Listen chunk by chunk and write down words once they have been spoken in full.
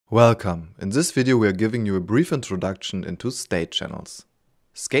Welcome! In this video we are giving you a brief introduction into state channels.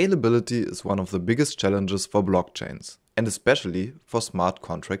 Scalability is one of the biggest challenges for blockchains, and especially for smart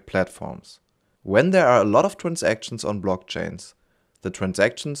contract platforms. When there are a lot of transactions on blockchains, the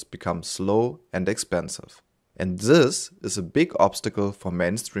transactions become slow and expensive. And this is a big obstacle for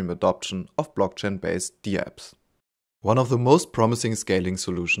mainstream adoption of blockchain-based dApps. One of the most promising scaling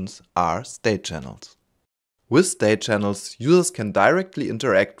solutions are state channels. With state channels, users can directly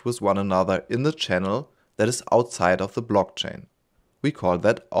interact with one another in the channel that is outside of the blockchain. We call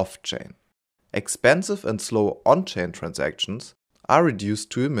that off-chain. Expensive and slow on-chain transactions are reduced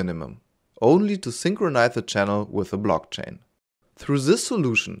to a minimum, only to synchronize the channel with the blockchain. Through this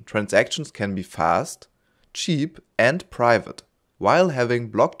solution, transactions can be fast, cheap and private, while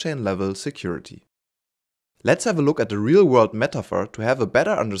having blockchain-level security. Let's have a look at a real-world metaphor to have a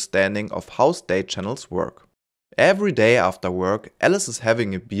better understanding of how state channels work. Every day after work, Alice is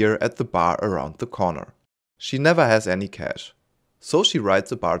having a beer at the bar around the corner. She never has any cash, so she writes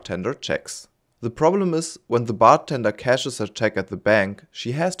the bartender checks. The problem is, when the bartender cashes her check at the bank,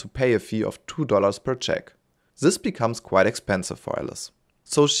 she has to pay a fee of $2 per check. This becomes quite expensive for Alice.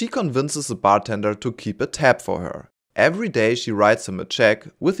 So she convinces the bartender to keep a tab for her. Every day she writes him a check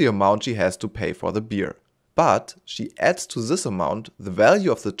with the amount she has to pay for the beer. But she adds to this amount the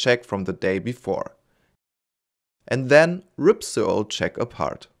value of the check from the day before, and then rips the old check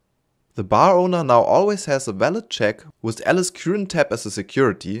apart. The bar owner now always has a valid check with Alice's current tab as a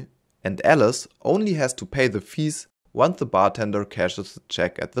security, and Alice only has to pay the fees once the bartender cashes the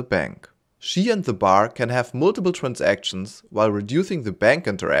check at the bank. She and the bar can have multiple transactions while reducing the bank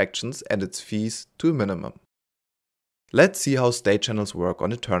interactions and its fees to a minimum. Let's see how state channels work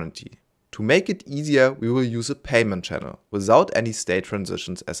on Aeternity. To make it easier, we will use a payment channel without any state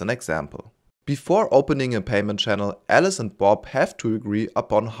transitions as an example. Before opening a payment channel, Alice and Bob have to agree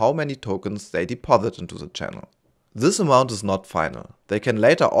upon how many tokens they deposit into the channel. This amount is not final. They can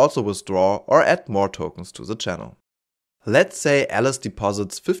later also withdraw or add more tokens to the channel. Let's say Alice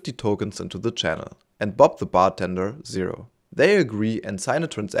deposits 50 tokens into the channel and Bob the bartender 0. They agree and sign a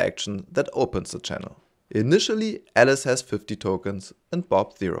transaction that opens the channel. Initially, Alice has 50 tokens and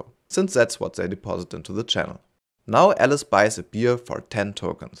Bob 0, since that's what they deposit into the channel. Now Alice buys a beer for 10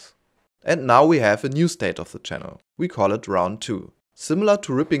 tokens. And now we have a new state of the channel. We call it round 2. Similar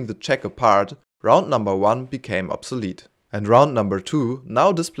to ripping the check apart, round number 1 became obsolete. And round number 2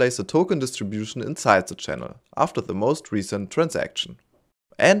 now displays the token distribution inside the channel after the most recent transaction.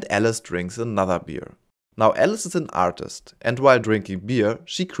 And Alice drinks another beer. Now Alice is an artist, and while drinking beer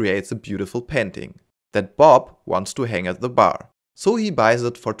she creates a beautiful painting that Bob wants to hang at the bar. So he buys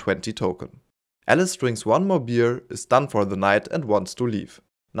it for 20 tokens. Alice drinks one more beer, is done for the night and wants to leave.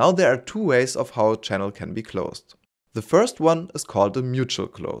 Now there are two ways of how a channel can be closed. The first one is called a mutual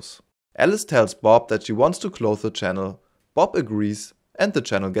close. Alice tells Bob that she wants to close the channel, Bob agrees, and the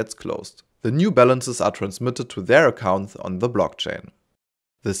channel gets closed. The new balances are transmitted to their accounts on the blockchain.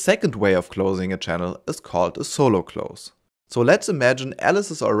 The second way of closing a channel is called a solo close. So let's imagine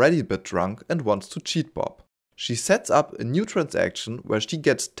Alice is already a bit drunk and wants to cheat Bob. She sets up a new transaction where she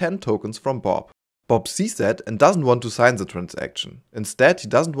gets 10 tokens from Bob. Bob sees that and doesn't want to sign the transaction. Instead, he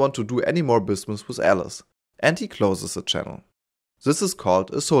doesn't want to do any more business with Alice, and he closes the channel. This is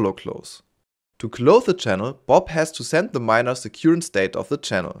called a solo close. To close the channel, Bob has to send the miners the current state of the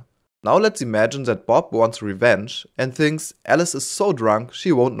channel. Now let's imagine that Bob wants revenge and thinks Alice is so drunk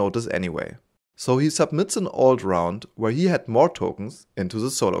she won't notice anyway. So he submits an old round where he had more tokens into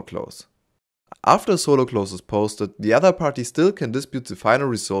the solo close. After a solo close is posted, the other party still can dispute the final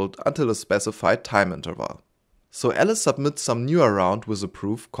result until a specified time interval. So Alice submits some newer round with a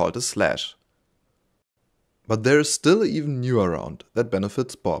proof called a slash. But there is still an even newer round that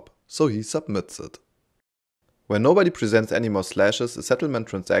benefits Bob, so he submits it. When nobody presents any more slashes, a settlement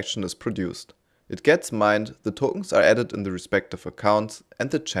transaction is produced. It gets mined, the tokens are added in the respective accounts,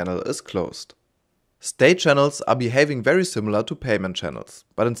 and the channel is closed. State channels are behaving very similar to payment channels,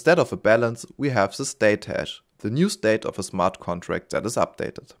 but instead of a balance, we have the state hash, the new state of a smart contract that is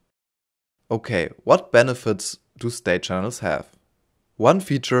updated. Okay, what benefits do state channels have? One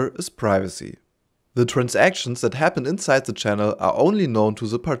feature is privacy. The transactions that happen inside the channel are only known to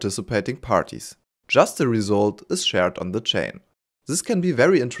the participating parties. Just the result is shared on the chain. This can be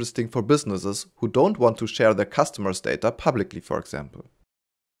very interesting for businesses who don't want to share their customers' data publicly, for example.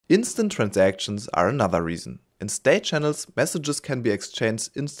 Instant transactions are another reason. In state channels, messages can be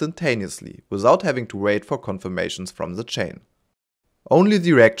exchanged instantaneously without having to wait for confirmations from the chain. Only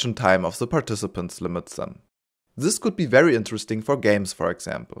the reaction time of the participants limits them. This could be very interesting for games, for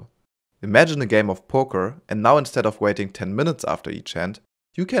example. Imagine a game of poker, and now instead of waiting 10 minutes after each hand,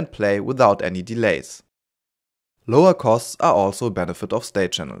 You can play without any delays. Lower costs are also a benefit of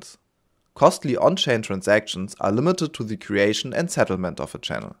state channels. Costly on-chain transactions are limited to the creation and settlement of a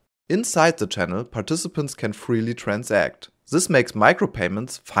channel. Inside the channel, participants can freely transact. This makes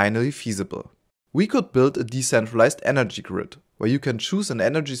micropayments finally feasible. We could build a decentralized energy grid, where you can choose an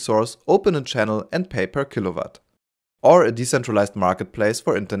energy source, open a channel and pay per kilowatt. Or a decentralized marketplace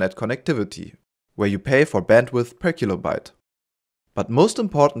for internet connectivity, where you pay for bandwidth per kilobyte. But most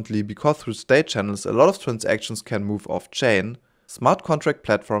importantly, because through state channels a lot of transactions can move off-chain, smart contract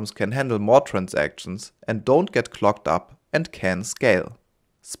platforms can handle more transactions and don't get clogged up and can scale.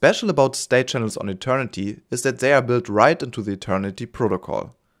 Special about state channels on Aeternity is that they are built right into the Aeternity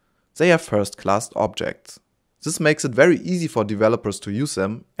protocol. They are first-class objects. This makes it very easy for developers to use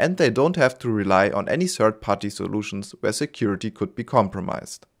them, and they don't have to rely on any third-party solutions where security could be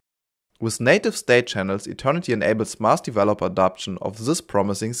compromised. With native state channels, Aeternity enables mass developer adoption of this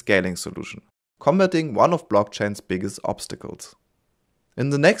promising scaling solution, combating one of blockchain's biggest obstacles.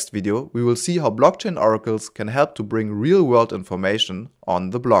 In the next video, we will see how blockchain oracles can help to bring real-world information on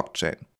the blockchain.